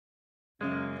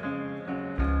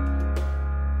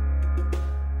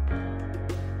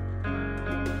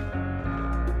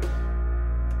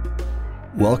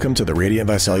Welcome to the Radiant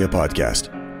Visalia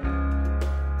podcast.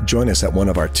 Join us at one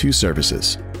of our two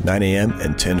services, 9 a.m.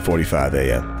 and 10:45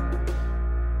 a.m.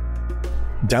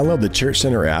 Download the Church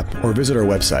Center app or visit our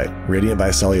website,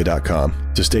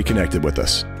 radiantvisalia.com, to stay connected with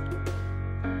us.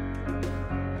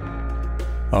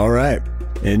 All right,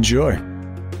 enjoy.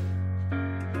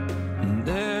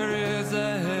 There is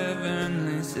a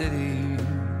heavenly city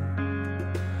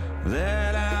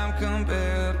that I'm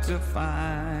compelled to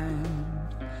find.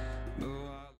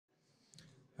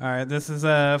 All right, this is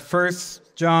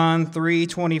 1 John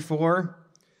 3:24.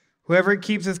 Whoever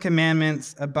keeps his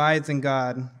commandments abides in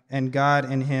God, and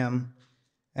God in him.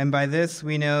 And by this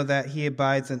we know that he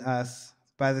abides in us,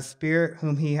 by the Spirit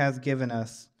whom he has given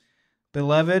us.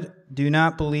 Beloved, do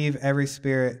not believe every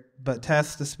spirit, but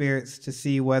test the spirits to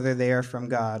see whether they are from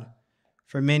God.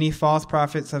 For many false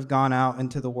prophets have gone out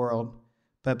into the world,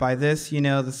 but by this you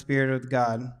know the Spirit of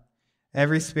God.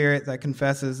 Every spirit that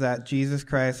confesses that Jesus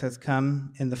Christ has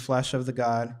come in the flesh of the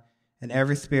God, and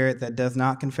every spirit that does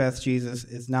not confess Jesus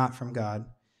is not from God.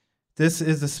 This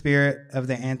is the spirit of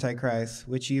the Antichrist,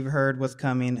 which you've heard was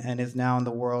coming and is now in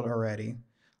the world already.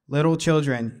 Little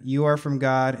children, you are from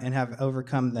God and have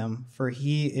overcome them, for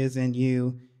he is in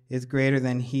you is greater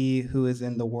than he who is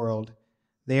in the world.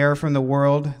 They are from the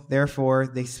world, therefore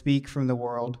they speak from the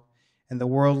world, and the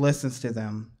world listens to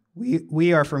them.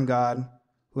 We are from God.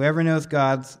 Whoever knows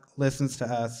God listens to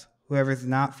us. Whoever is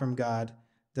not from God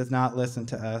does not listen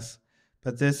to us.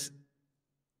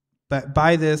 But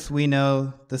by this we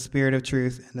know the spirit of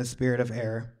truth and the spirit of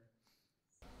error.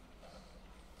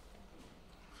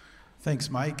 Thanks,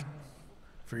 Mike,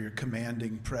 for your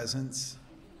commanding presence.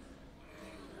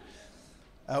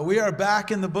 We are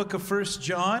back in the book of 1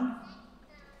 John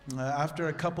after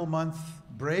a couple-month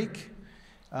break.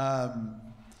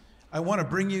 I want to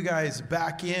bring you guys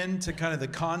back into kind of the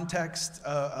context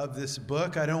of this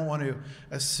book. I don't want to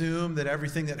assume that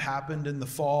everything that happened in the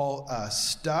fall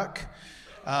stuck.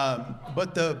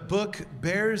 But the book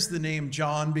bears the name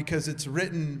John because it's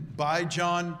written by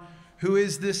John. Who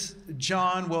is this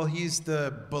John? Well, he's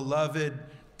the beloved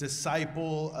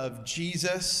disciple of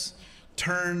Jesus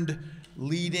turned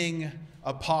leading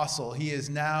apostle. He is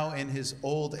now in his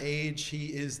old age. He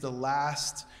is the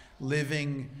last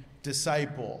living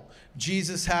disciple.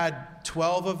 Jesus had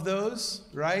 12 of those,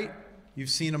 right? You've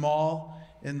seen them all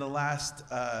in the Last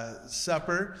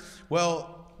Supper.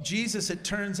 Well, Jesus, it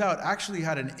turns out, actually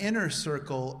had an inner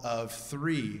circle of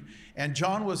 3. And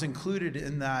John was included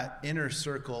in that inner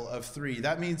circle of 3.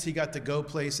 That means he got to go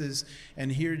places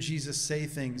and hear Jesus say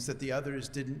things that the others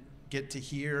didn't get to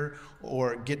hear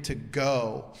or get to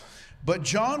go. But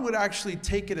John would actually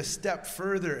take it a step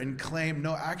further and claim,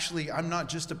 no, actually, I'm not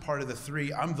just a part of the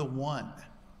 3, I'm the one.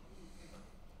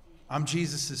 I'm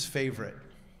Jesus's favorite.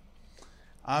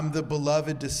 I'm the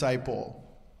beloved disciple.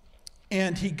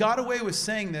 And he got away with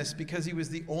saying this because he was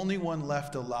the only one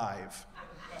left alive.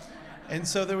 And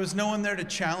so there was no one there to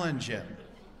challenge him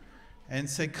and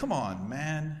say, come on,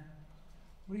 man,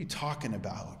 what are you talking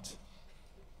about?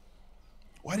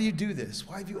 Why do you do this?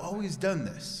 Why have you always done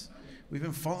this? We've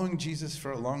been following Jesus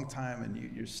for a long time, and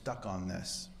you're stuck on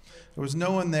this. There was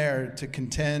no one there to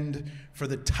contend for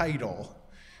the title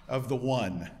of the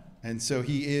one, and so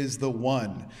he is the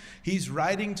one. He's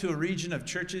writing to a region of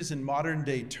churches in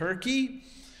modern-day Turkey,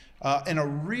 and a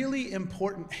really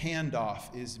important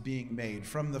handoff is being made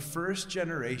from the first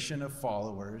generation of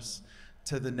followers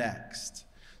to the next.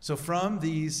 So from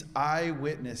these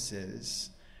eyewitnesses,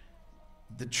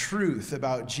 the truth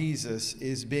about Jesus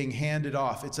is being handed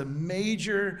off. It's a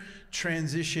major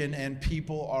transition, and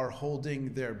people are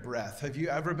holding their breath. Have you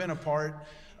ever been a part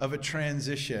of a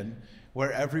transition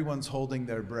where everyone's holding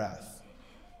their breath?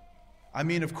 I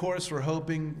mean, of course, we're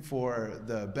hoping for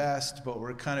the best, but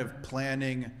we're kind of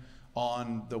planning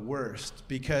on the worst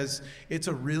because it's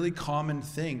a really common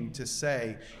thing to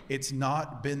say, it's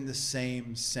not been the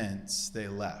same since they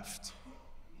left.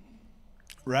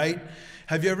 Right?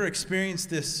 Have you ever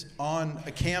experienced this on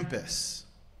a campus?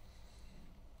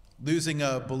 Losing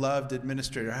a beloved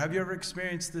administrator. Have you ever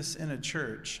experienced this in a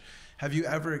church? Have you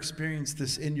ever experienced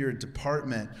this in your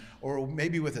department or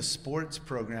maybe with a sports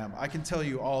program? I can tell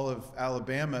you all of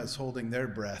Alabama is holding their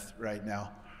breath right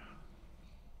now.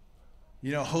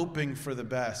 You know, hoping for the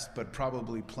best, but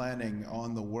probably planning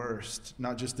on the worst.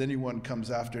 Not just anyone comes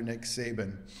after Nick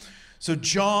Saban. So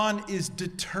John is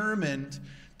determined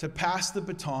to pass the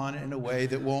baton in a way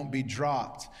that won't be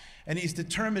dropped. And he's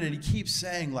determined, and he keeps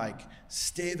saying, like,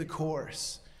 stay the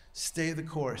course. Stay the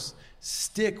course.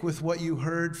 Stick with what you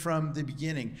heard from the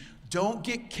beginning. Don't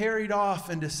get carried off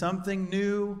into something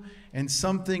new and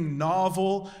something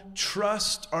novel.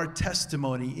 Trust our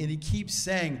testimony. And he keeps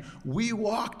saying, we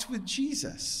walked with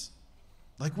Jesus.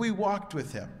 Like we walked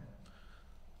with him.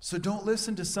 So don't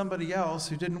listen to somebody else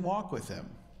who didn't walk with him.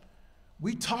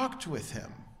 We talked with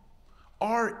him.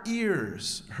 Our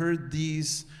ears heard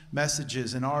these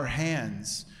messages and our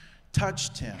hands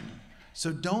touched him.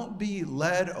 So don't be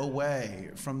led away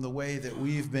from the way that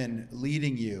we've been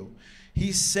leading you.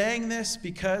 He's saying this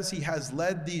because he has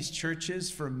led these churches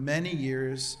for many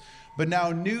years, but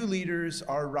now new leaders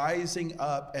are rising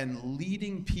up and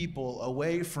leading people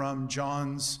away from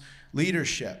John's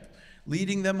leadership,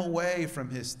 leading them away from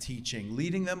his teaching,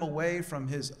 leading them away from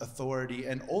his authority,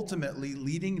 and ultimately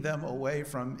leading them away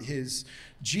from his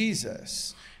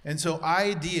Jesus. And so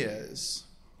ideas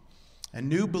and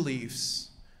new beliefs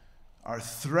are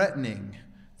threatening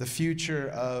the future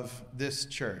of this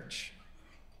church.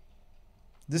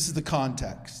 This is the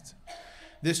context.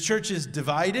 This church is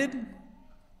divided.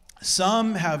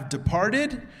 Some have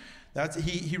departed.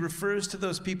 He refers to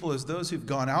those people as those who've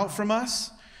gone out from us.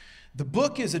 The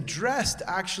book is addressed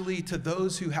actually to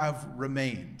those who have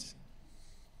remained.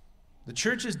 The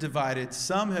church is divided,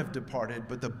 some have departed,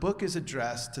 but the book is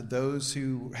addressed to those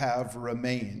who have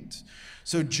remained.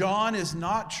 So John is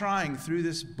not trying through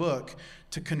this book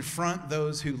to confront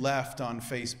those who left on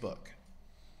Facebook.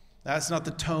 That's not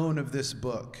the tone of this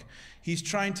book. He's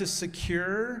trying to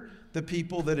secure the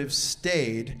people that have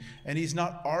stayed, and he's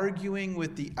not arguing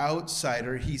with the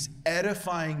outsider. He's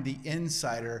edifying the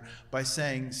insider by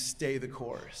saying, stay the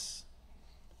course.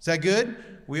 Is that good?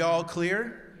 We all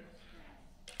clear?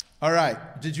 All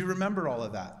right. Did you remember all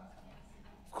of that?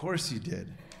 Of course you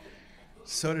did.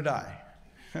 So did I.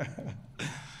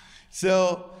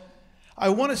 So I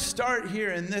want to start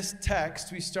here in this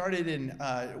text. We started in,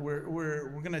 we're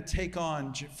going to take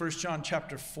on 1 John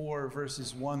chapter 4,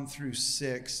 verses 1 through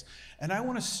 6. And I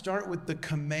want to start with the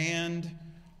command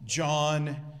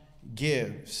John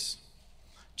gives.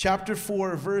 Chapter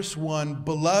 4, verse 1,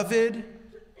 Beloved,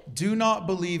 do not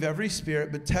believe every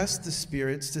spirit, but test the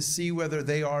spirits to see whether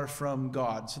they are from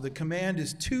God. So the command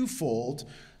is twofold.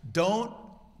 Don't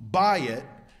buy it.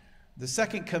 The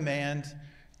second command,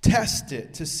 test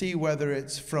it to see whether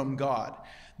it's from God.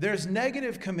 There's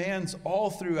negative commands all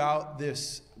throughout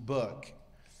this book.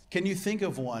 Can you think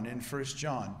of one in 1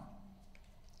 John?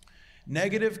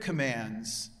 Negative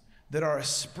commands that are a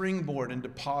springboard into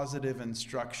positive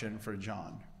instruction for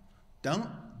John. Don't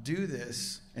do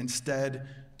this. Instead,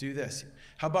 do this.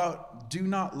 How about do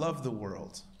not love the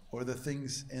world or the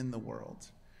things in the world?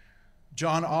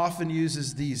 John often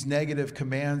uses these negative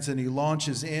commands and he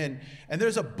launches in. And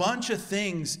there's a bunch of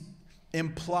things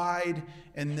implied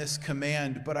in this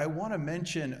command, but I want to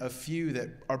mention a few that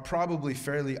are probably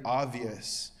fairly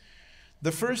obvious.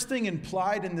 The first thing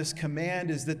implied in this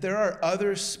command is that there are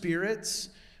other spirits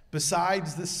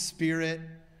besides the Spirit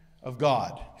of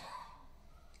God.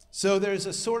 So there's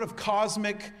a sort of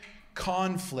cosmic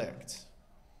conflict,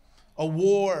 a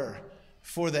war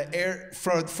for the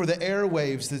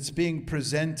airwaves that's being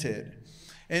presented.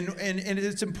 And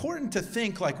it's important to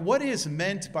think, like, what is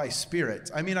meant by spirit?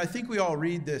 I mean, I think we all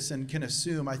read this and can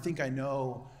assume, I think I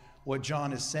know what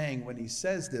John is saying when he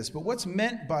says this, but what's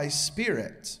meant by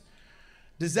spirit?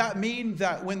 Does that mean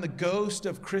that when the ghost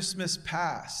of Christmas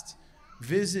past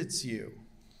visits you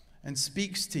and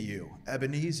speaks to you,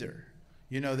 Ebenezer,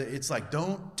 you know, that it's like,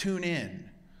 don't tune in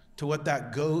to what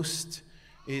that ghost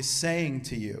is saying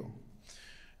to you?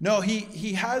 No,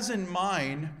 he has in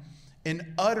mind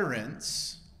an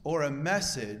utterance or a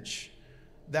message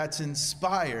that's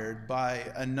inspired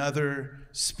by another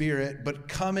spirit, but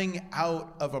coming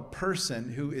out of a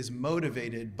person who is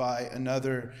motivated by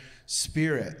another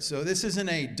spirit. So this isn't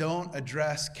a don't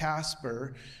address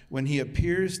Casper when he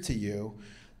appears to you.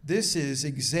 This is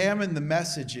examine the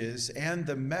messages and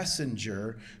the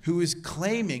messenger who is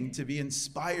claiming to be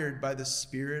inspired by the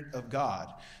Spirit of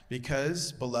God.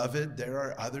 Because, beloved, there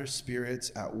are other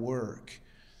spirits at work.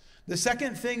 The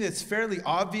second thing that's fairly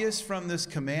obvious from this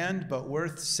command, but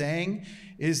worth saying,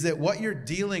 is that what you're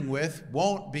dealing with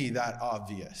won't be that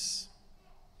obvious.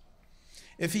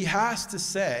 If he has to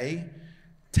say,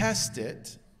 test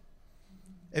it,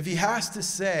 if he has to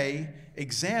say,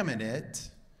 examine it,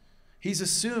 he's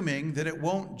assuming that it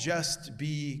won't just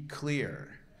be clear,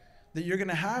 that you're going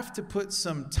to have to put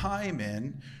some time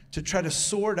in to try to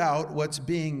sort out what's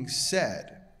being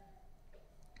said.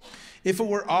 If it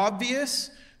were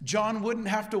obvious, John wouldn't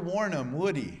have to warn him,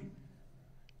 would he?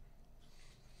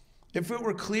 If it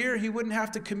were clear, he wouldn't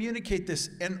have to communicate this.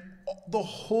 And the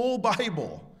whole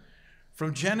Bible,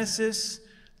 from Genesis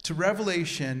to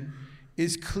Revelation,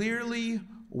 is clearly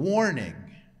warning.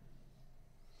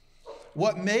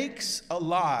 What makes a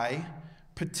lie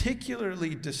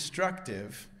particularly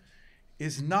destructive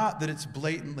is not that it's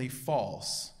blatantly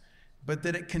false, but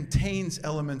that it contains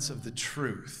elements of the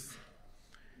truth.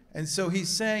 And so he's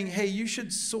saying, hey, you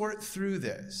should sort through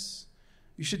this.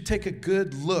 You should take a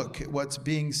good look at what's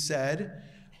being said.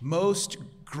 Most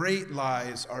great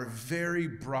lies are very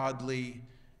broadly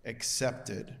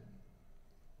accepted.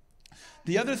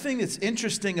 The other thing that's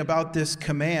interesting about this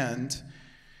command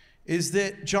is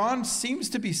that John seems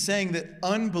to be saying that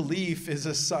unbelief is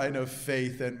a sign of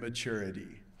faith and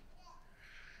maturity.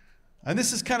 And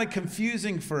this is kind of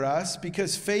confusing for us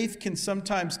because faith can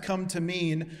sometimes come to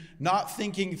mean not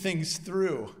thinking things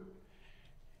through.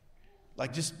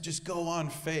 Like just go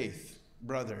on faith,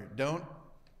 brother. Don't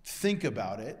think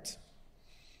about it.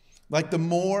 Like the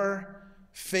more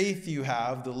faith you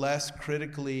have, the less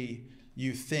critically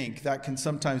you think. That can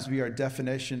sometimes be our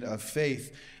definition of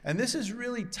faith. And this is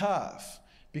really tough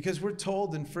because we're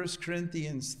told in 1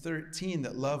 Corinthians 13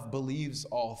 that love believes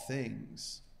all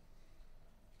things.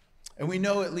 And we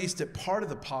know at least that part of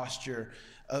the posture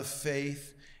of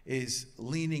faith is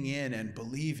leaning in and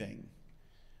believing.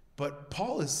 But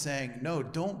Paul is saying, no,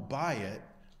 don't buy it.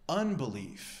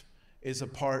 Unbelief is a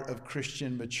part of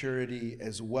Christian maturity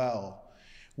as well.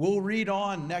 We'll read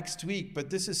on next week, but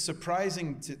this is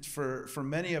surprising for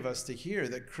many of us to hear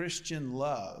that Christian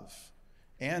love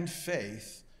and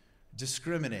faith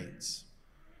discriminates.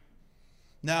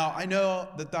 Now, I know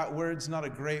that word's not a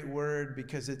great word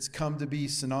because it's come to be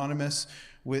synonymous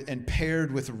with and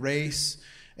paired with race,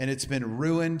 and it's been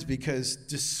ruined because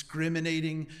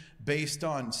discriminating based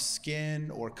on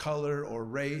skin or color or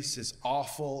race is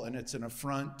awful and it's an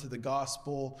affront to the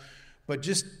gospel. But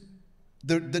just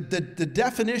the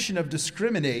definition of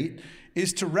discriminate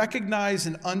is to recognize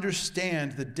and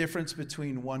understand the difference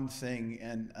between one thing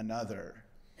and another.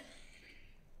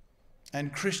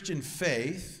 And Christian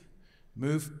faith,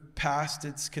 move past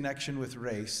its connection with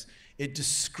race, it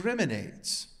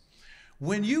discriminates.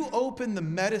 When you open the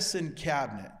medicine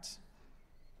cabinet,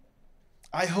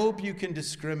 I hope you can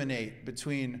discriminate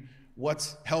between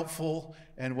what's helpful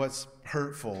and what's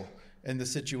hurtful in the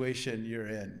situation you're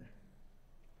in.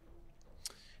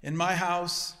 In my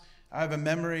house, I have a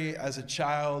memory as a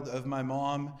child of my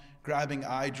mom grabbing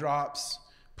eye drops,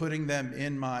 putting them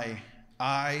in my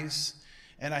eyes.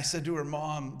 And I said to her,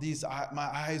 Mom, my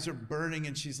eyes are burning.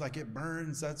 And she's like, it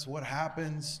burns. That's what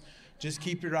happens. Just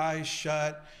keep your eyes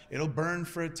shut. It'll burn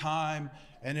for a time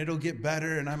and it'll get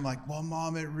better. And I'm like, well,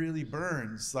 Mom, it really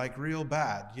burns, like real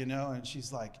bad, And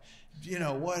she's like,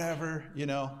 whatever,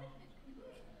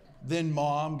 Then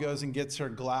Mom goes and gets her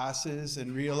glasses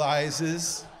and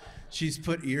realizes she's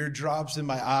put eardrops in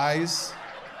my eyes.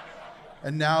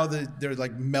 And now they're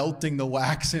like melting the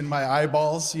wax in my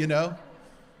eyeballs,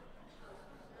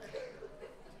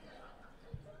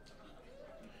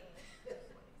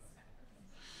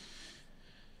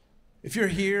 If you're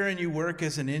here and you work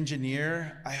as an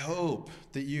engineer, I hope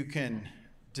that you can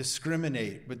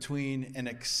discriminate between an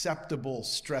acceptable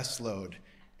stress load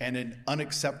and an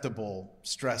unacceptable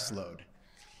stress load.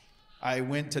 I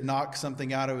went to knock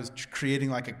something out. I was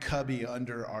creating like a cubby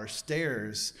under our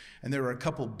stairs, and there were a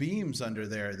couple beams under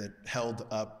there that held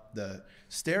up the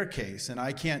staircase, and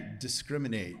I can't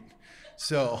discriminate.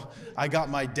 So I got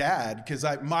my dad, because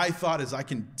my thought is I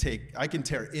can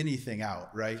tear anything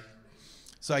out, right?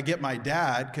 So I get my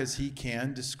dad because he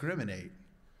can discriminate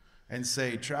and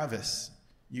say, Travis,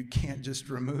 you can't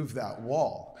just remove that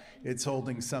wall. It's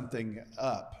holding something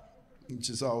up,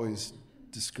 which is always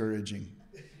discouraging.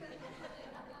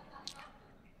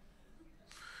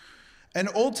 And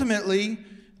ultimately,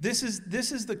 this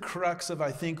is the crux of,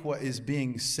 I think, what is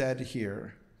being said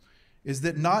here, is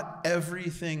that not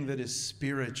everything that is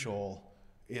spiritual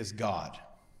is God.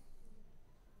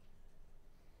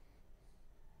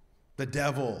 The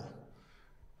devil,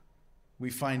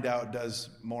 we find out, does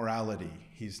morality.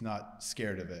 He's not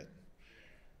scared of it.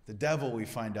 The devil, we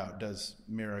find out, does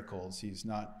miracles. He's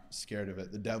not scared of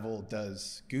it. The devil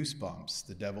does goosebumps.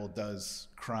 The devil does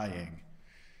crying.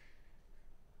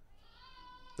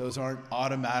 Those aren't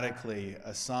automatically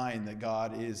a sign that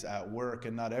God is at work,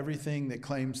 and not everything that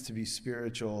claims to be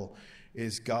spiritual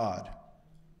is God.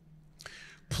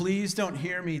 Please don't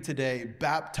hear me today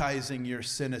baptizing your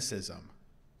cynicism.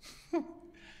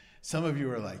 Some of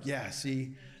you are like, yeah,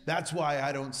 see, that's why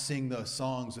I don't sing those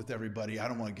songs with everybody. I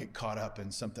don't want to get caught up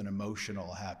in something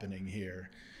emotional happening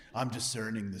here. I'm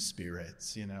discerning the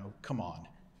spirits, Come on.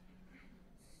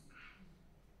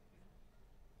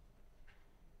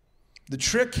 The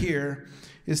trick here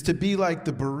is to be like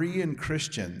the Berean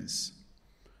Christians,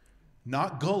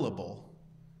 not gullible,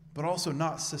 but also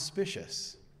not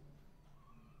suspicious.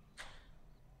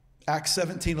 Acts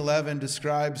 17:11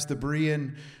 describes the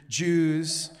Berean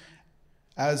Jews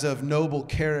as of noble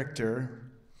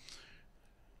character,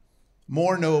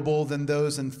 more noble than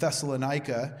those in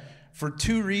Thessalonica, for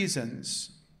two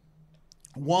reasons.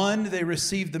 One, they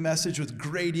received the message with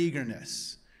great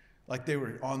eagerness. Like they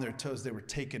were on their toes, they were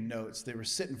taking notes, they were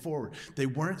sitting forward. They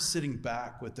weren't sitting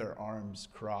back with their arms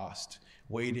crossed,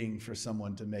 waiting for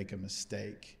someone to make a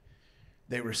mistake.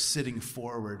 They were sitting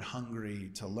forward,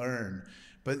 hungry to learn.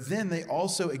 But then they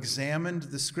also examined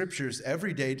the scriptures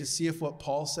every day to see if what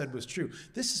Paul said was true.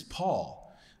 This is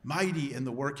Paul, mighty in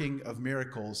the working of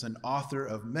miracles and author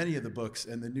of many of the books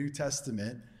in the New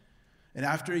Testament. And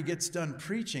after he gets done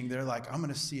preaching, they're like, I'm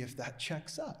going to see if that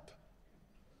checks up.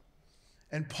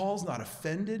 And Paul's not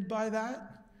offended by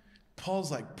that.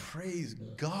 Paul's like, praise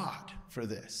God for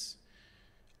this.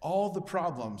 All the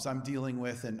problems I'm dealing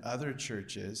with in other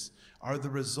churches are the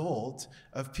result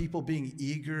of people being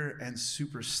eager and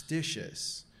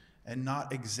superstitious and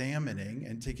not examining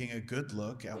and taking a good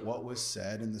look at what was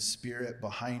said and the spirit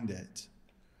behind it.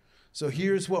 So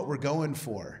here's what we're going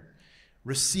for.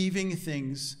 Receiving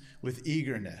things with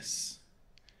eagerness,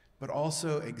 but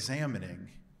also examining.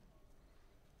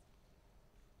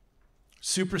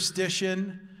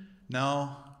 Superstition,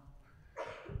 no.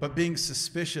 But being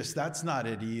suspicious, that's not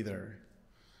it either.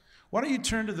 Why don't you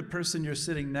turn to the person you're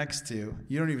sitting next to?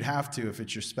 You don't even have to if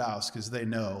it's your spouse, because they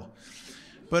know.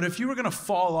 But if you were going to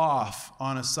fall off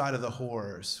on a side of the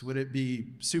horse, would it be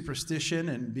superstition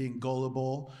and being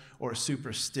gullible, or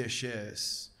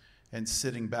superstitious and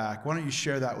sitting back? Why don't you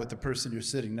share that with the person you're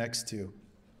sitting next to?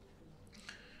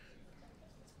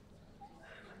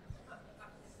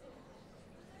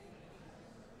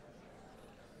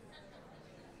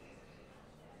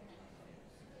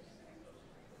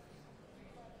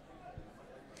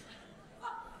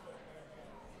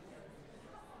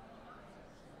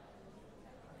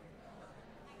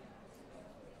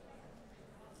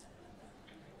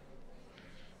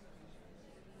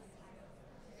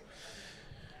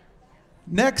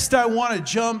 Next, I want to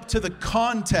jump to the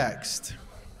context.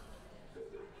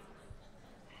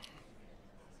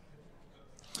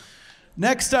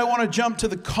 Next, I want to jump to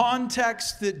the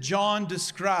context that John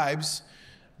describes,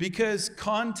 because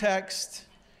context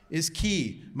is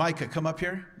key. Micah, come up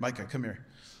here. Micah, come here.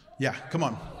 Yeah, come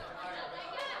on.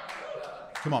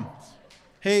 Come on.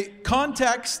 Hey,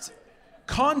 context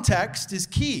is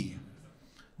key.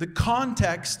 The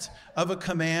context of a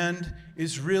command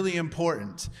is really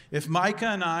important. If Micah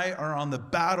and I are on the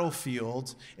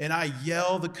battlefield and I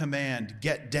yell the command,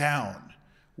 get down,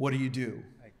 what do you do?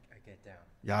 I get down.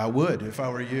 Yeah, I would if I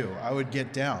were you. I would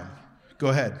get down. Go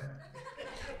ahead.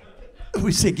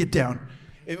 We say get down.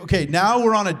 Okay, now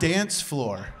we're on a dance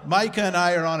floor. Micah and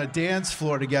I are on a dance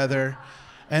floor together,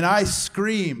 and I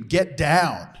scream, get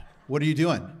down. What are you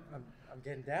doing? I'm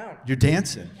getting down. You're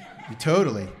dancing. You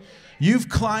totally. You've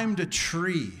climbed a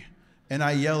tree, and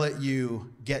I yell at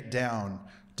you, get down.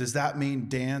 Does that mean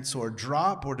dance or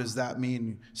drop, or does that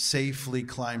mean safely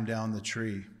climb down the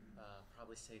tree?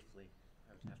 Probably safely.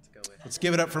 I would have to go with. Let's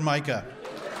give it up for Micah.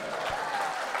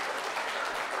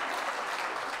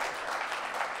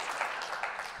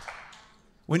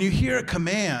 When you hear a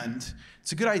command,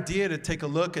 it's a good idea to take a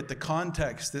look at the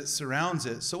context that surrounds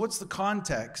it. So what's the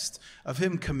context of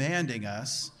him commanding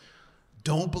us?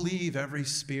 Don't believe every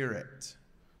spirit.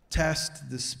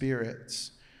 Test the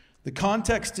spirits. The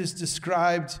context is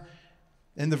described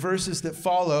in the verses that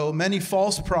follow. Many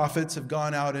false prophets have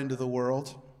gone out into the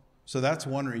world. So that's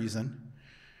one reason.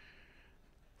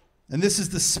 And this is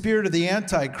the spirit of the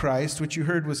Antichrist, which you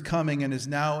heard was coming and is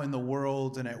now in the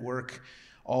world and at work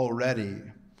already.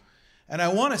 And I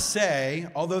want to say,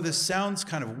 although this sounds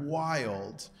kind of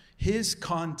wild, his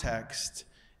context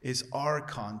is our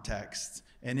context.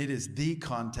 And it is the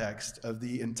context of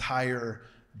the entire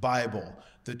Bible.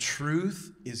 The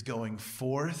truth is going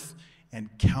forth, and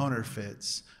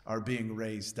counterfeits are being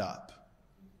raised up.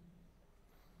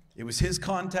 It was his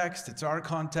context, it's our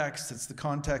context, it's the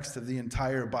context of the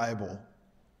entire Bible.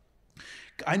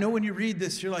 I know when you read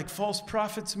this, you're like, false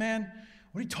prophets, man?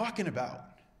 What are you talking about?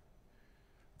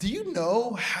 Do you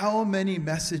know how many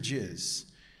messages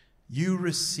you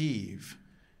receive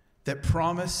that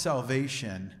promise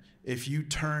salvation if you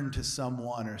turn to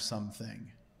someone or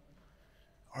something?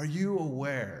 Are you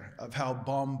aware of how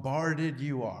bombarded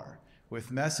you are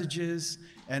with messages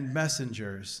and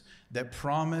messengers that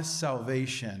promise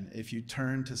salvation if you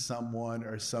turn to someone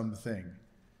or something?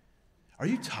 Are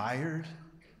you tired?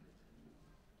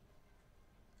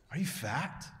 Are you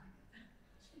fat?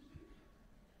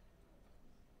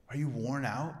 Are you worn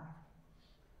out?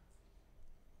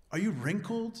 Are you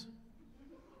wrinkled?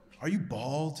 Are you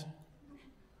bald?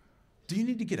 Do you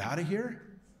need to get out of here?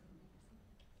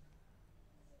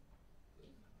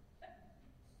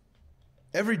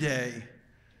 Every day,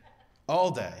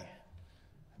 all day,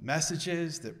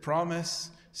 messages that promise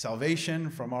salvation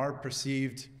from our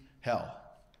perceived hell.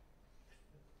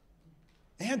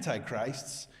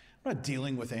 Antichrists. I'm not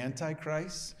dealing with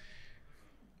antichrists.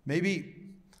 Maybe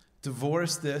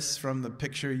divorce this from the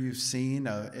picture you've seen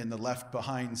in the Left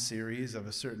Behind series of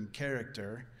a certain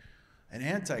character. An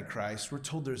antichrist, we're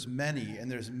told there's many, and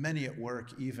there's many at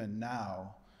work even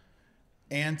now.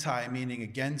 Anti meaning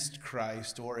against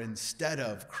Christ or instead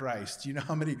of Christ. Do you know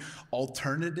how many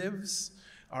alternatives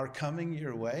are coming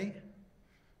your way?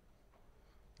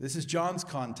 This is John's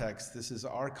context. This is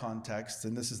our context,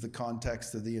 and this is the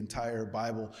context of the entire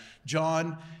Bible.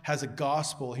 John has a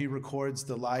gospel. He records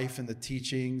the life and the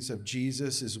teachings of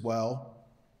Jesus as well.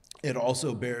 It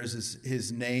also bears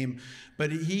his name.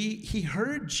 But he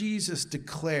heard Jesus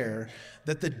declare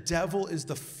that the devil is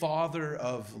the father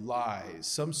of lies,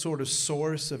 some sort of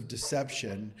source of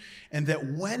deception, and that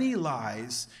when he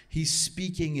lies, he's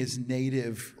speaking his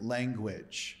native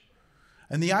language.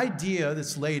 And the idea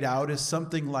that's laid out is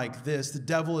something like this. The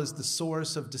devil is the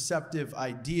source of deceptive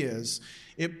ideas.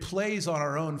 It plays on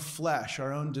our own flesh,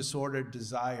 our own disordered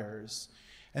desires.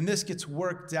 And this gets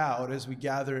worked out as we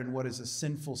gather in what is a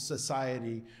sinful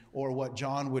society, or what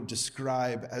John would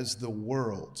describe as the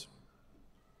world.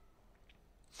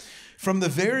 From the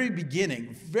very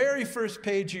beginning, very first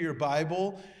page of your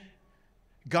Bible,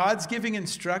 God's giving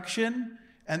instruction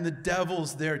and the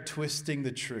devil's there twisting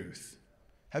the truth.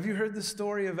 Have you heard the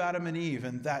story of Adam and Eve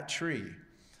and that tree?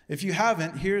 If you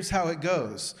haven't, here's how it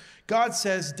goes. God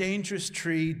says, dangerous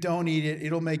tree, don't eat it,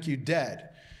 it'll make you dead.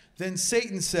 Then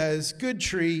Satan says, good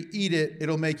tree, eat it,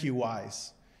 it'll make you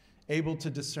wise, able to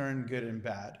discern good and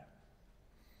bad.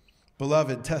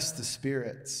 Beloved, test the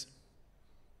spirits.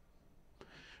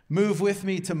 Move with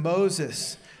me to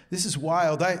Moses. This is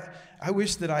wild. I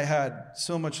wish that I had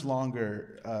so much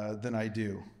longer than I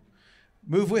do.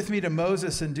 Move with me to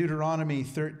Moses in Deuteronomy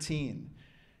 13.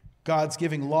 God's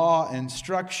giving law,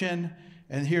 instruction,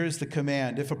 and here's the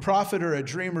command. If a prophet or a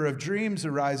dreamer of dreams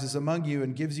arises among you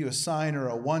and gives you a sign or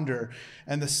a wonder,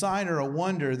 and the sign or a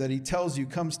wonder that he tells you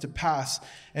comes to pass,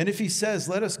 and if he says,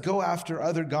 let us go after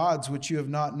other gods which you have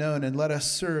not known, and let us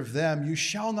serve them, you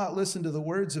shall not listen to the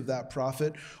words of that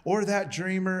prophet or that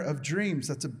dreamer of dreams.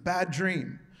 That's a bad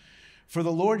dream. For the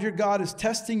Lord your God is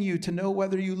testing you to know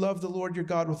whether you love the Lord your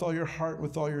God with all your heart,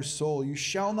 with all your soul. You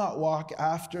shall not walk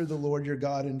after the Lord your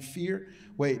God in fear.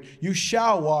 You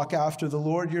shall walk after the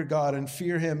Lord your God and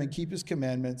fear him and keep his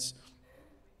commandments.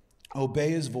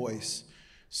 Obey his voice.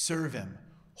 Serve him.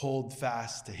 Hold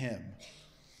fast to him.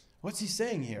 What's he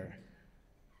saying here?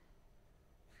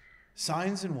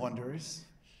 Signs and wonders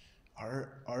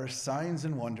are signs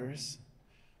and wonders.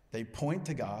 They point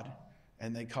to God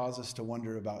and they cause us to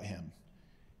wonder about him.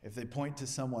 If they point to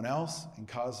someone else and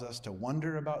cause us to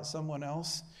wonder about someone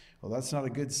else, well, that's not a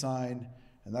good sign,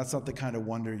 and that's not the kind of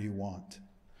wonder you want.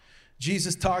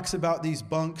 Jesus talks about these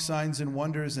bunk signs and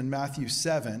wonders in Matthew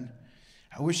 7.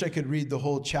 I wish I could read the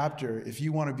whole chapter if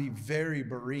you want to be very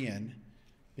Berean,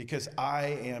 because I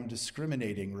am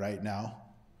discriminating right now.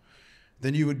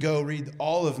 Then you would go read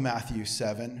all of Matthew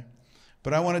 7.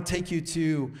 But I want to take you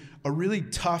to a really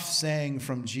tough saying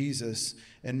from Jesus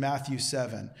in Matthew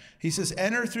 7. He says,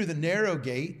 enter through the narrow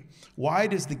gate.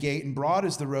 Wide is the gate and broad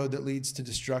is the road that leads to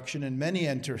destruction, and many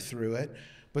enter through it.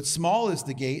 But small is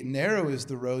the gate and narrow is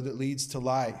the road that leads to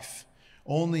life.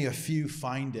 Only a few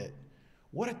find it.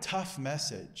 What a tough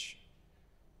message.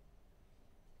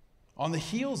 On the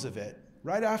heels of it,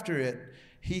 right after it,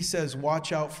 he says,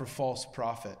 watch out for false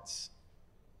prophets.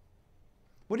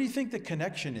 What do you think the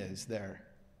connection is there?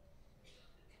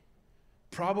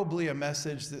 Probably a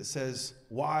message that says,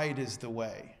 wide is the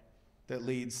way that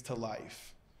leads to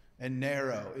life, and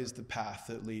narrow is the path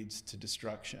that leads to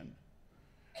destruction.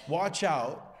 Watch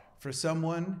out for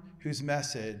someone whose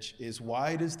message is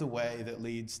wide is the way that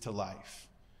leads to life,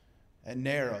 and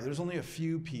narrow. There's only a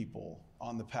few people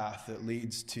on the path that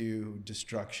leads to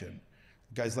destruction.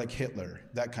 Guys like Hitler,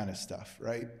 that kind of stuff,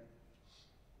 right?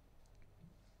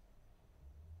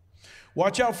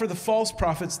 Watch out for the false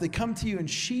prophets. They come to you in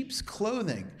sheep's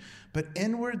clothing, but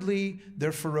inwardly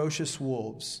they're ferocious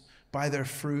wolves. By their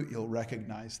fruit you'll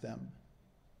recognize them.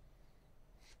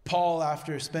 Paul,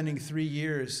 after spending 3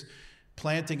 years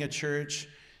planting a church,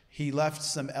 he left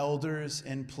some elders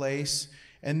in place,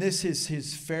 and this is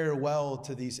his farewell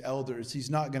to these elders. He's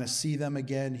not going to see them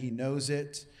again. He knows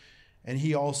it. And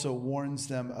he also warns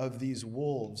them of these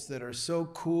wolves that are so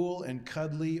cool and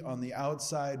cuddly on the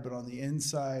outside, but on the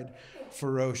inside,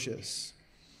 ferocious.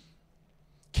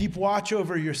 Keep watch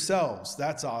over yourselves.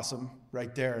 That's awesome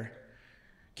right there.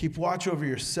 Keep watch over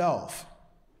yourself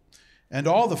and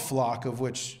all the flock of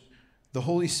which the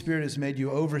Holy Spirit has made you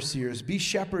overseers. Be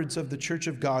shepherds of the church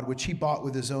of God, which he bought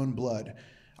with his own blood.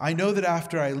 I know that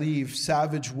after I leave,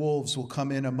 savage wolves will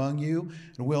come in among you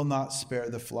and will not spare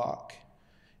the flock.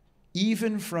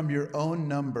 Even from your own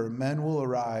number, men will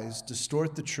arise,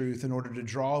 distort the truth in order to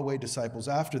draw away disciples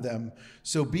after them.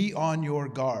 So be on your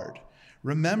guard.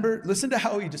 Remember, listen to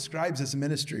how he describes his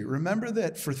ministry. Remember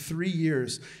that for 3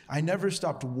 years, I never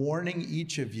stopped warning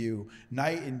each of you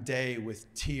night and day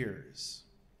with tears.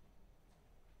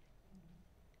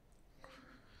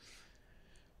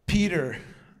 Peter,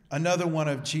 another one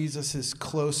of Jesus'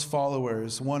 close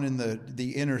followers, one in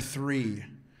the inner three,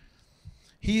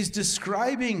 he's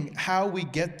describing how we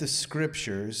get the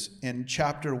scriptures in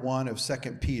chapter 1 of 2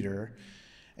 Peter.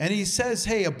 And he says,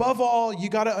 hey, above all, you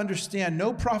got to understand,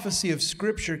 no prophecy of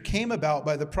Scripture came about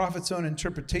by the prophet's own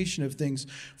interpretation of things.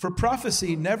 For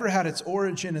prophecy never had its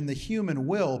origin in the human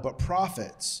will, but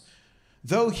prophets,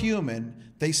 though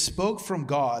human, they spoke from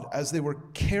God as they were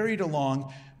carried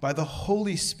along by the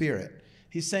Holy Spirit.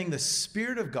 He's saying the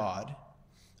Spirit of God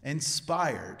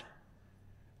inspired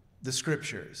the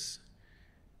Scriptures.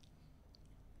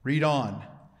 Read on.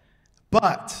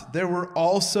 But there were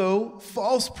also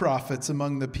false prophets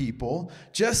among the people,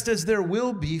 just as there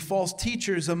will be false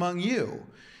teachers among you.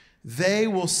 They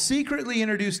will secretly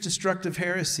introduce destructive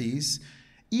heresies,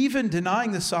 even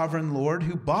denying the sovereign Lord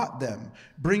who bought them,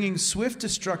 bringing swift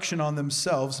destruction on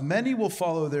themselves. Many will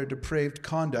follow their depraved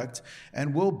conduct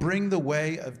and will bring the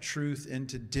way of truth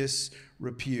into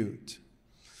disrepute.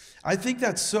 I think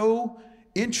that's so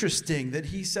interesting that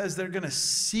he says they're going to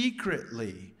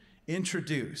secretly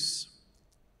introduce.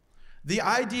 The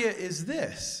idea is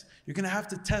this: you're going to have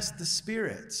to test the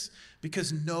spirits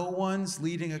because no one's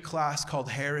leading a class called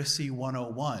Heresy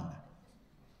 101.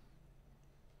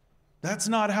 That's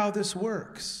not how this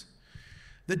works.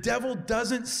 The devil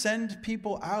doesn't send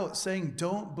people out saying,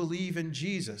 don't believe in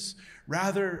Jesus.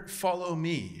 Rather, follow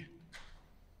me.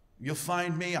 You'll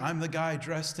find me. I'm the guy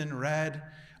dressed in red.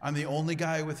 I'm the only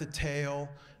guy with a tail.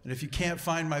 And if you can't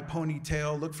find my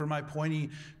ponytail, look for my pointy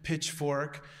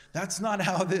pitchfork. That's not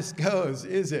how this goes,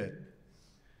 is it?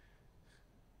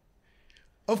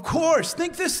 Of course,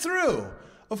 think this through.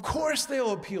 Of course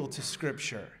they'll appeal to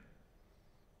Scripture.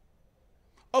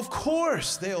 Of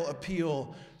course they'll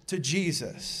appeal to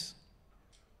Jesus.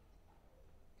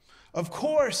 Of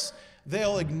course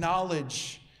they'll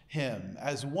acknowledge him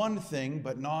as one thing,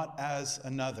 but not as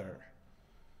another.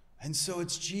 And so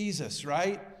it's Jesus,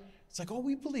 right? It's like, oh,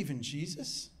 we believe in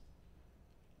Jesus.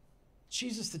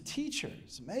 Jesus the teacher.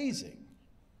 It's amazing.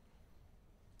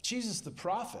 Jesus the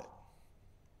prophet.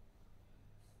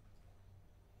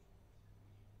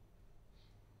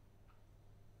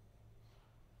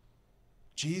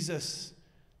 Jesus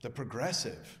the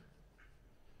progressive.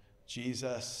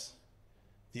 Jesus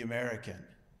the American.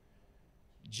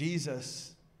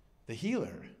 Jesus the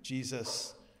healer.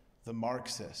 Jesus the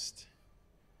Marxist.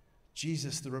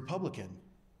 Jesus the Republican.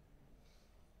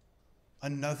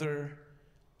 Another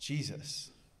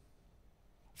Jesus.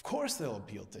 Of course they'll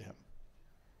appeal to him.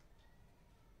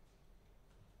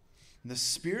 And the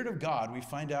Spirit of God, we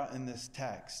find out in this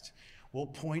text, will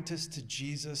point us to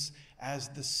Jesus as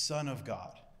the Son of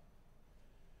God.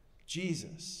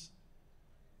 Jesus,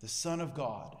 the Son of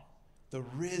God, the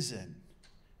risen,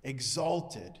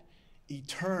 exalted,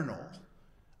 eternal,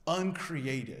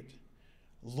 uncreated,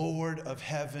 Lord of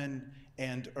heaven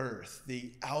and earth,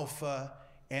 the Alpha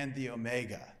and the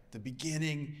Omega, the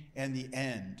beginning and the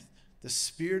end. The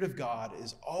Spirit of God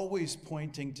is always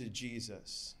pointing to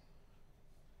Jesus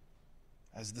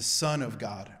as the Son of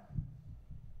God.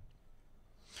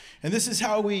 And this is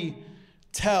how we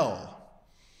tell.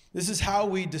 This is how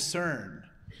we discern.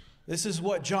 This is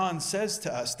what John says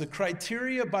to us. The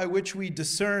criteria by which we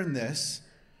discern this,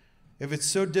 if it's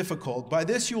so difficult, by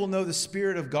this you will know the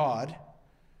Spirit of God.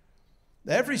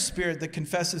 Every spirit that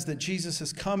confesses that Jesus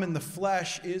has come in the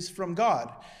flesh is from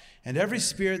God. And every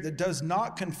spirit that does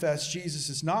not confess Jesus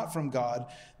is not from God.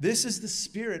 This is the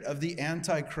spirit of the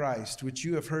Antichrist, which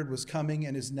you have heard was coming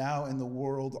and is now in the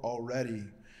world already.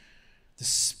 The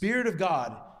Spirit of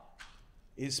God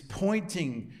is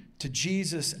pointing to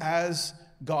Jesus as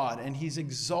God, and he's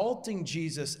exalting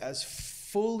Jesus as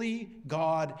fully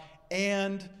God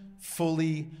and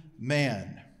fully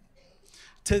man.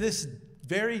 To this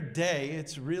very day,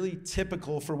 it's really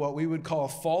typical for what we would call a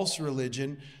false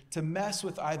religion to mess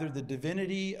with either the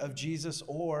divinity of Jesus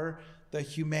or the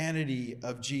humanity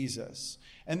of Jesus.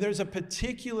 And there's a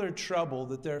particular trouble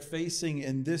that they're facing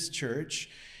in this church.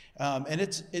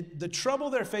 The trouble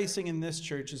they're facing in this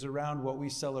church is around what we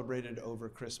celebrated over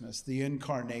Christmas, the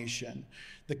incarnation,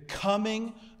 the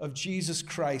coming of Jesus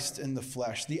Christ in the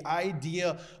flesh. The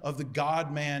idea of the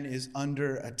God-man is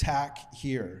under attack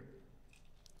here.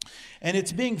 And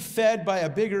it's being fed by a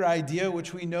bigger idea,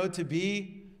 which we know to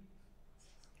be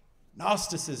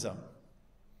Gnosticism.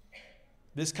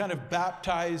 This kind of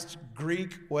baptized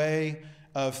Greek way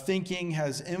of thinking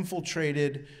has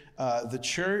infiltrated the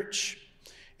church.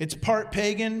 It's part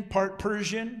pagan, part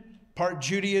Persian, part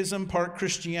Judaism, part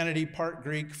Christianity, part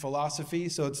Greek philosophy,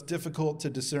 so it's difficult to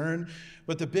discern.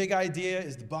 But the big idea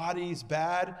is the body's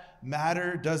bad,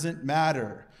 matter doesn't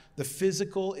matter. The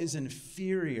physical is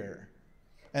inferior,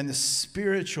 and the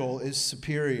spiritual is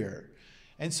superior.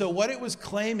 And so what it was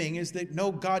claiming is that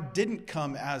no, God didn't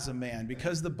come as a man.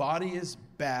 Because the body is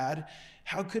bad,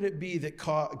 how could it be that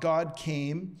God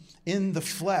came in the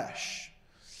flesh?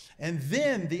 And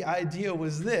then the idea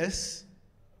was this,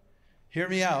 hear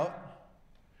me out,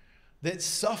 that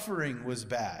suffering was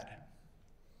bad.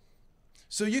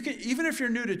 So you can, even if you're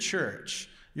new to church,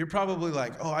 you're probably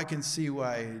like, oh, I can see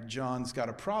why John's got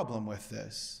a problem with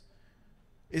this.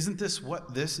 Isn't this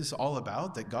what this is all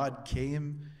about? That God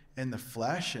came in the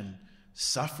flesh and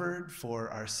suffered for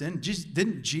our sin?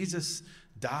 Didn't Jesus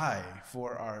die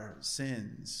for our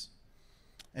sins?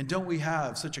 And don't we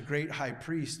have such a great high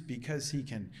priest because he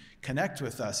can connect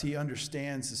with us? He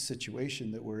understands the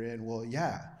situation that we're in. Well,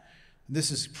 yeah,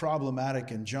 this is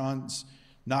problematic, and John's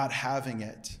not having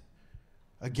it.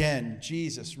 Again,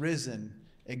 Jesus, risen,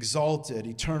 exalted,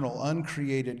 eternal,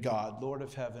 uncreated God, Lord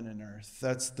of heaven and earth.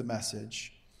 That's the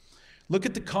message. Look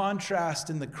at the contrast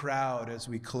in the crowd as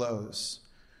we close.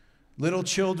 Little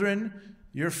children,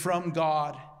 you're from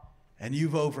God, and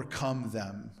you've overcome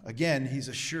them. Again, he's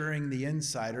assuring the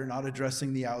insider, not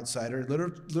addressing the outsider.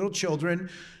 Little children,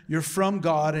 you're from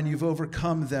God, and you've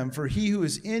overcome them. For he who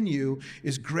is in you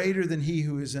is greater than he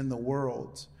who is in the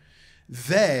world.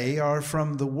 They are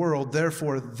from the world,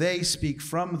 therefore they speak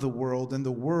from the world, and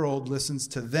the world listens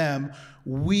to them.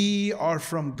 We are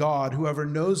from God. Whoever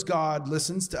knows God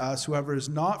listens to us. Whoever is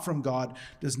not from God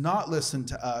does not listen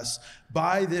to us.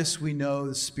 By this we know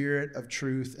the spirit of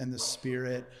truth and the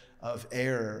spirit of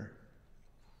error.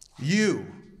 You,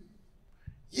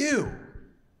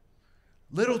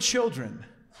 little children,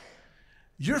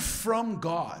 you're from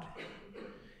God.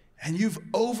 And you've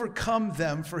overcome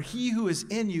them, for he who is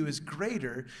in you is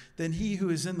greater than he who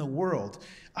is in the world.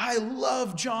 I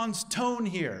love John's tone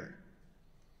here.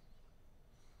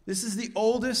 This is the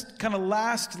oldest, kind of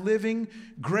last living,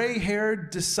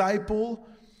 gray-haired disciple.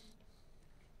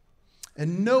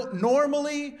 And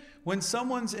normally, when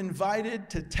someone's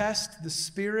invited to test the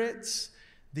spirits,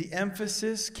 the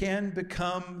emphasis can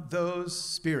become those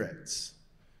spirits,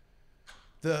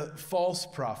 the false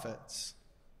prophets.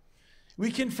 We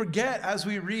can forget as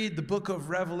we read the book of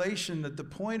Revelation that the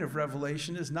point of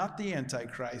Revelation is not the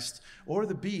Antichrist or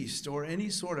the beast or any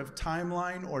sort of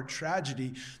timeline or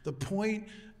tragedy. The point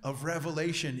of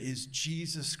Revelation is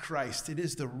Jesus Christ. It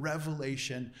is the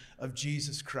revelation of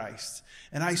Jesus Christ.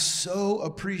 And I so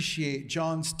appreciate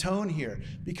John's tone here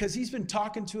because he's been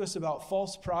talking to us about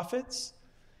false prophets.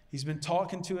 He's been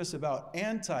talking to us about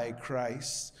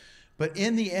Antichrist. But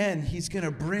in the end, he's going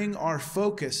to bring our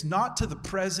focus not to the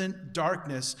present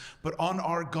darkness, but on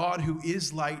our God who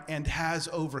is light and has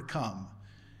overcome.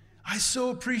 I so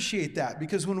appreciate that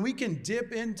because when we can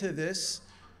dip into this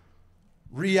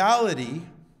reality,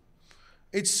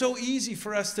 it's so easy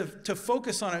for us to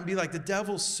focus on it and be like, the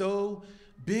devil's so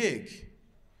big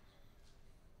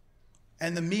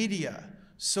and the media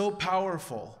so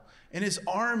powerful. And his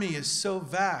army is so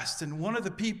vast. And one of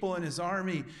the people in his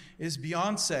army is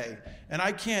Beyonce. And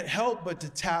I can't help but to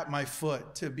tap my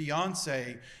foot to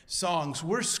Beyonce songs.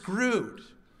 We're screwed.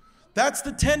 That's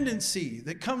the tendency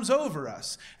that comes over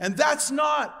us. And that's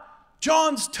not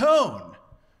John's tone.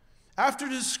 After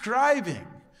describing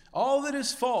all that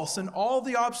is false and all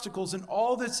the obstacles and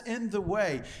all that's in the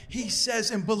way, he says,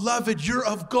 and beloved, you're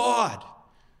of God.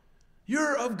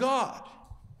 You're of God.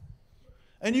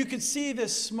 And you could see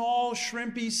this small,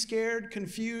 shrimpy, scared,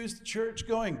 confused church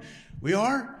going, we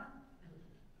are?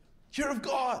 You're of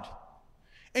God.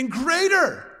 And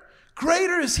greater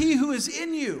is he who is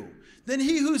in you than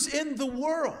he who's in the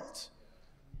world.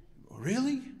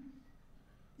 Really?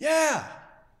 Yeah.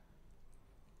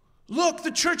 Look, the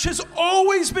church has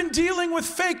always been dealing with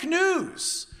fake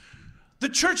news. The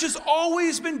church has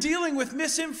always been dealing with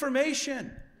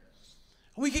misinformation.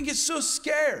 We can get so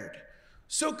scared,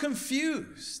 so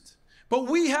confused. But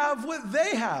we have what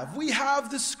they have. We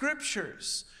have the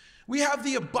scriptures. We have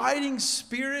the abiding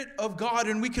Spirit of God,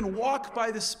 and we can walk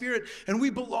by the Spirit, and we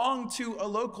belong to a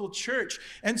local church.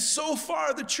 And so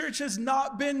far, the church has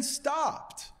not been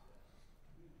stopped.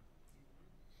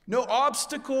 No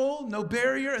obstacle, no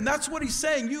barrier. And that's what he's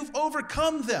saying. You've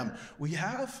overcome them. We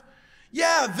have?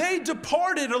 Yeah, they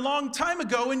departed a long time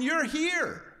ago, and you're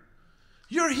here.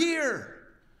 You're here.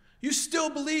 You still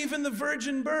believe in the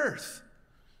virgin birth.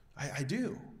 I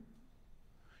do.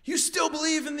 You still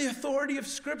believe in the authority of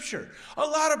Scripture. A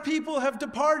lot of people have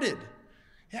departed.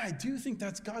 Yeah, I do think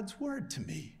that's God's word to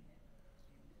me.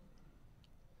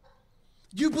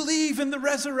 You believe in the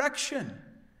resurrection.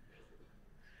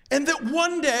 And that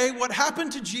one day what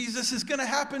happened to Jesus is going to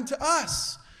happen to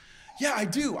us. Yeah, I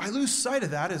do. I lose sight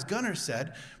of that, as Gunnar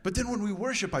said. But then when we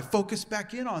worship, I focus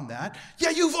back in on that. Yeah,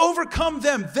 you've overcome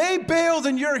them. They bailed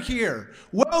and you're here.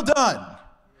 Well done.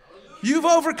 You've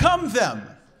overcome them.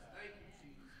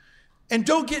 And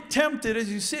don't get tempted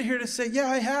as you sit here to say, yeah,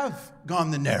 I have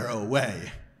gone the narrow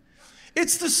way.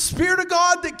 It's the Spirit of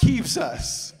God that keeps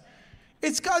us.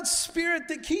 It's God's Spirit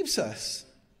that keeps us.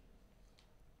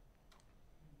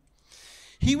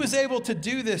 He was able to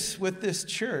do this with this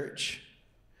church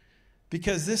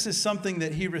because this is something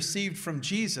that he received from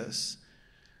Jesus.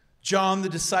 John, the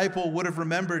disciple, would have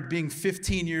remembered being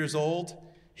 15 years old.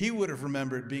 He would have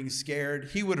remembered being scared.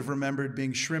 He would have remembered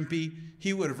being shrimpy.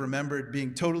 He would have remembered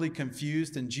being totally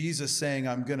confused and Jesus saying,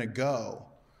 I'm going to go.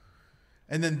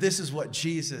 And then this is what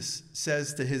Jesus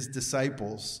says to his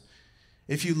disciples.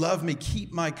 If you love me,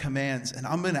 keep my commands, and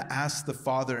I'm going to ask the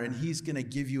Father, and he's going to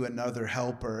give you another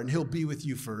helper, and he'll be with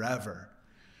you forever.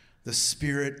 The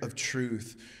Spirit of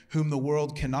truth, whom the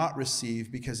world cannot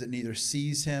receive because it neither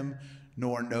sees him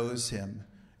nor knows him.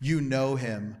 You know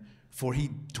him, for he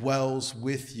dwells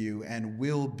with you and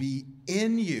will be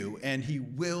in you, and he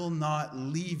will not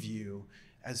leave you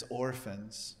as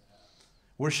orphans.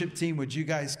 Worship team, would you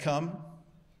guys come?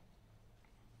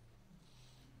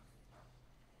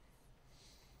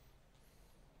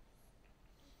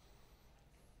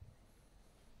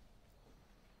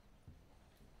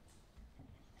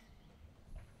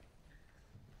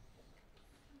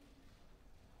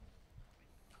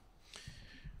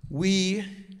 We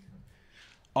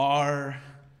are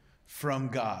from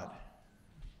God.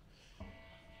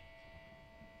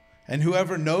 And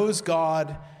whoever knows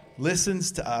God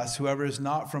listens to us. Whoever is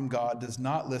not from God does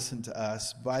not listen to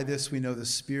us. By this we know the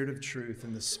spirit of truth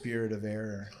and the spirit of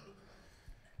error.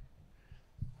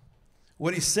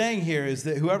 What he's saying here is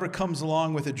that whoever comes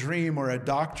along with a dream or a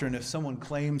doctrine, if someone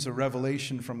claims a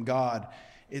revelation from God,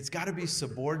 it's got to be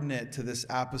subordinate to this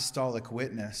apostolic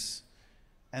witness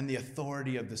and the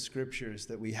authority of the scriptures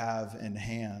that we have in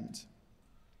hand.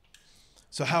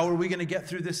 So how are we going to get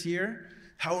through this year?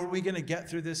 How are we going to get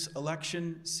through this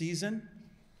election season?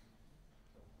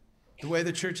 The way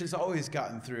the church has always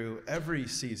gotten through every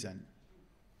season.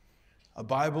 A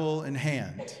Bible in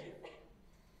hand.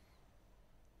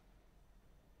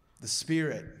 The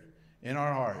Spirit in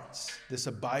our hearts, this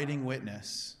abiding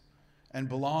witness, and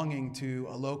belonging to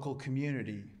a local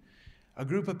community. A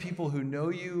group of people who know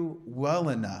you well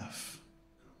enough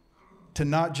to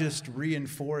not just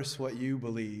reinforce what you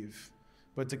believe,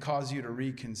 but to cause you to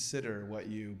reconsider what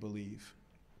you believe.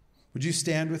 Would you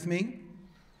stand with me?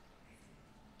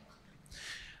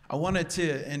 I wanted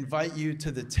to invite you to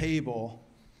the table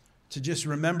to just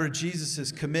remember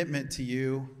Jesus' commitment to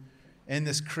you in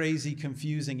this crazy,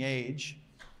 confusing age.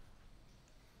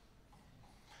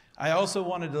 I also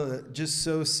wanted to just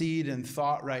sow seed and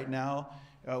thought right now.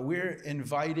 We're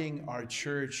inviting our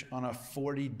church on a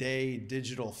 40-day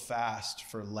digital fast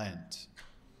for Lent.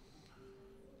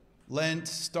 Lent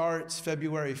starts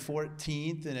February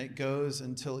 14th and it goes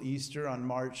until Easter on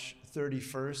March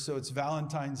 31st. So it's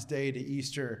Valentine's Day to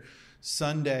Easter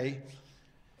Sunday.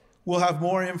 We'll have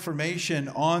more information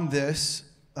on this,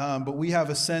 but we have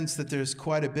a sense that there's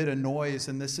quite a bit of noise,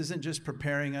 and this isn't just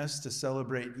preparing us to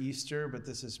celebrate Easter, but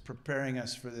this is preparing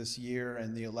us for this year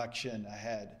and the election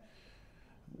ahead.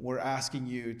 We're asking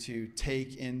you to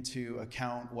take into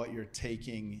account what you're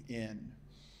taking in.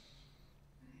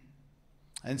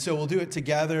 And so we'll do it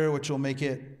together, which will make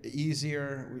it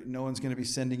easier. No one's going to be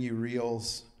sending you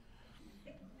reels.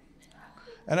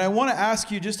 And I want to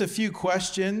ask you just a few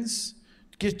questions.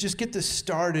 Just get this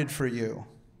started for you.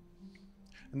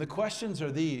 And the questions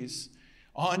are these.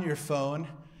 On your phone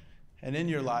and in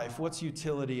your life, what's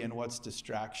utility and what's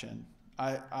distraction?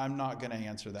 I'm not going to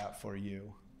answer that for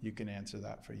you. You can answer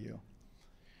that for you.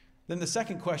 Then the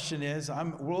second question is,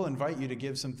 we'll invite you to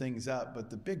give some things up, but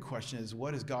the big question is,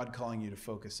 what is God calling you to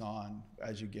focus on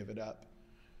as you give it up?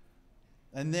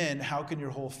 And then, how can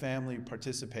your whole family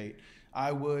participate?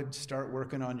 I would start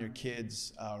working on your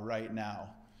kids right now,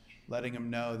 letting them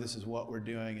know this is what we're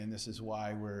doing and this is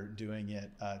why we're doing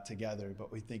it together. But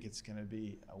we think it's going to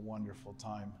be a wonderful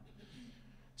time.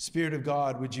 Spirit of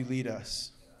God, would you lead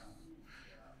us?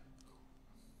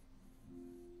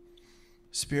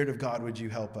 Spirit of God, would you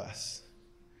help us?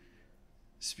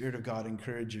 Spirit of God,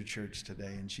 encourage your church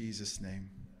today. In Jesus' name,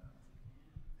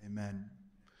 amen.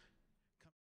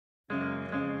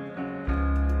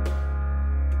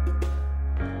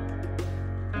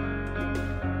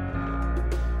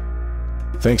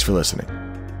 Thanks for listening.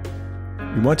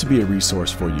 We want to be a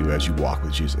resource for you as you walk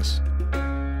with Jesus.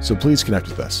 So please connect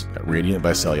with us at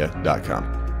radiantvisalia.com.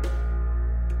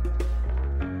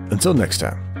 Until next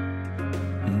time.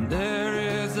 There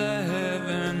is a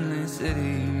heavenly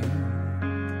city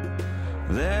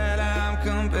that I'm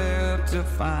compelled to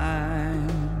find.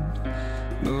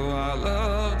 Though I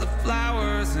love the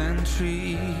flowers and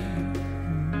trees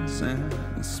and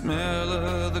the smell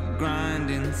of the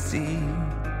grinding sea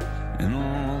and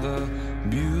all the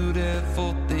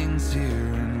beautiful things here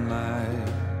in life.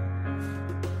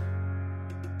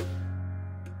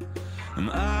 And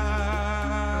I'm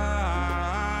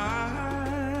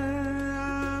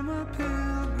a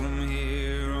pilgrim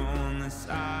here on the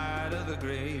side of the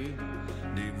great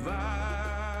divide.